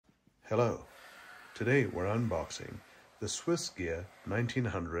Hello, today we're unboxing the SwissGear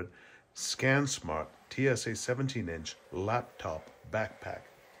 1900 ScanSmart TSA 17-inch laptop backpack.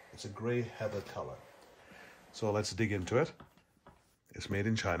 It's a gray heather color. So let's dig into it. It's made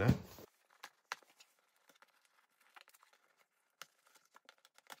in China.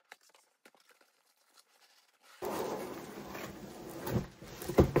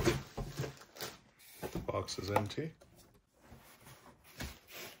 Box is empty.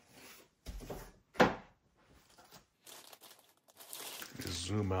 Just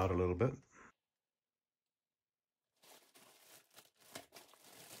zoom out a little bit.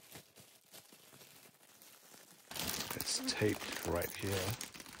 It's taped right here.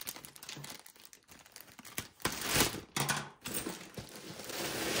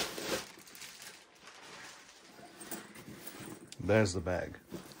 There's the bag.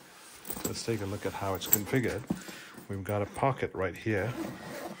 Let's take a look at how it's configured. We've got a pocket right here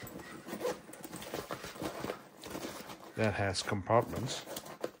that has compartments,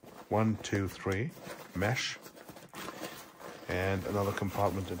 1, 2, 3, mesh, and another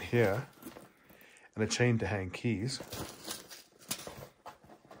compartment in here, and a chain to hang keys.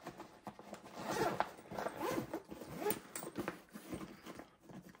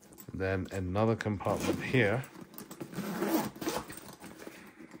 Then another compartment here,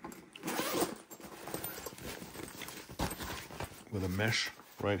 with a mesh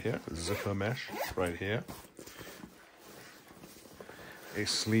right here, a zipper mesh right here, a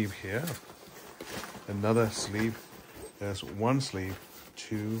sleeve here, another sleeve. There's one sleeve,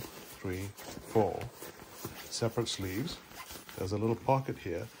 2, 3, 4 separate sleeves. There's a little pocket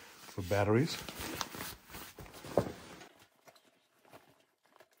here for batteries.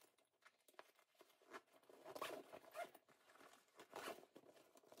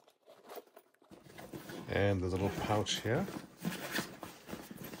 And there's a little pouch here.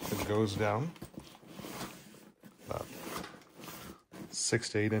 It goes down about 6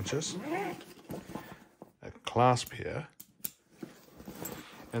 to 8 inches. A clasp here.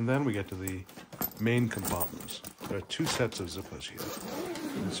 And then we get to the main compartments. There are 2 sets of zippers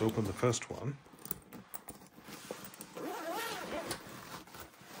here. Let's open the first one.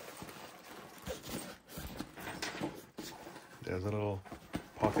 There's a little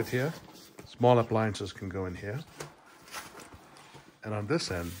pocket here. Small appliances can go in here. And on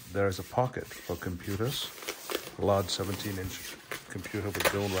this end, there is a pocket for computers. A large 17-inch computer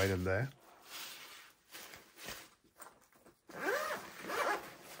would go right in there.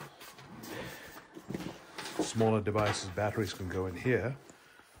 Smaller devices, batteries can go in here.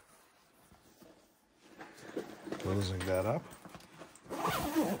 Closing that up.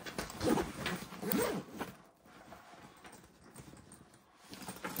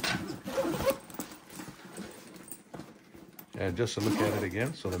 And just to look at it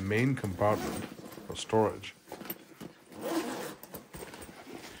again, so the main compartment for storage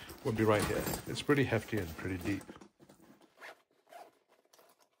would be right here. It's pretty hefty and pretty deep.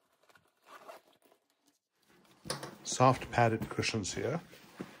 Soft padded cushions here.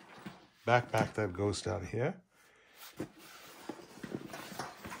 Backpack that goes down here.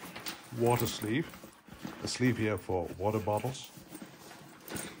 Water sleeve. A sleeve here for water bottles.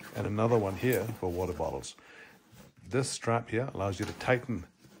 And another one here for water bottles. This strap here allows you to tighten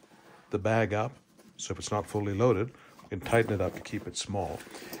the bag up, so if it's not fully loaded, you can tighten it up to keep it small.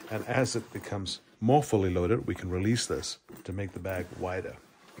 And as it becomes more fully loaded, we can release this to make the bag wider.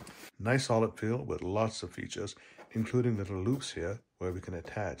 Nice solid feel with lots of features, including little loops here where we can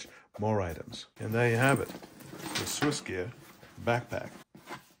attach more items. And there you have it, the SwissGear backpack.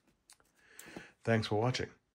 Thanks for watching.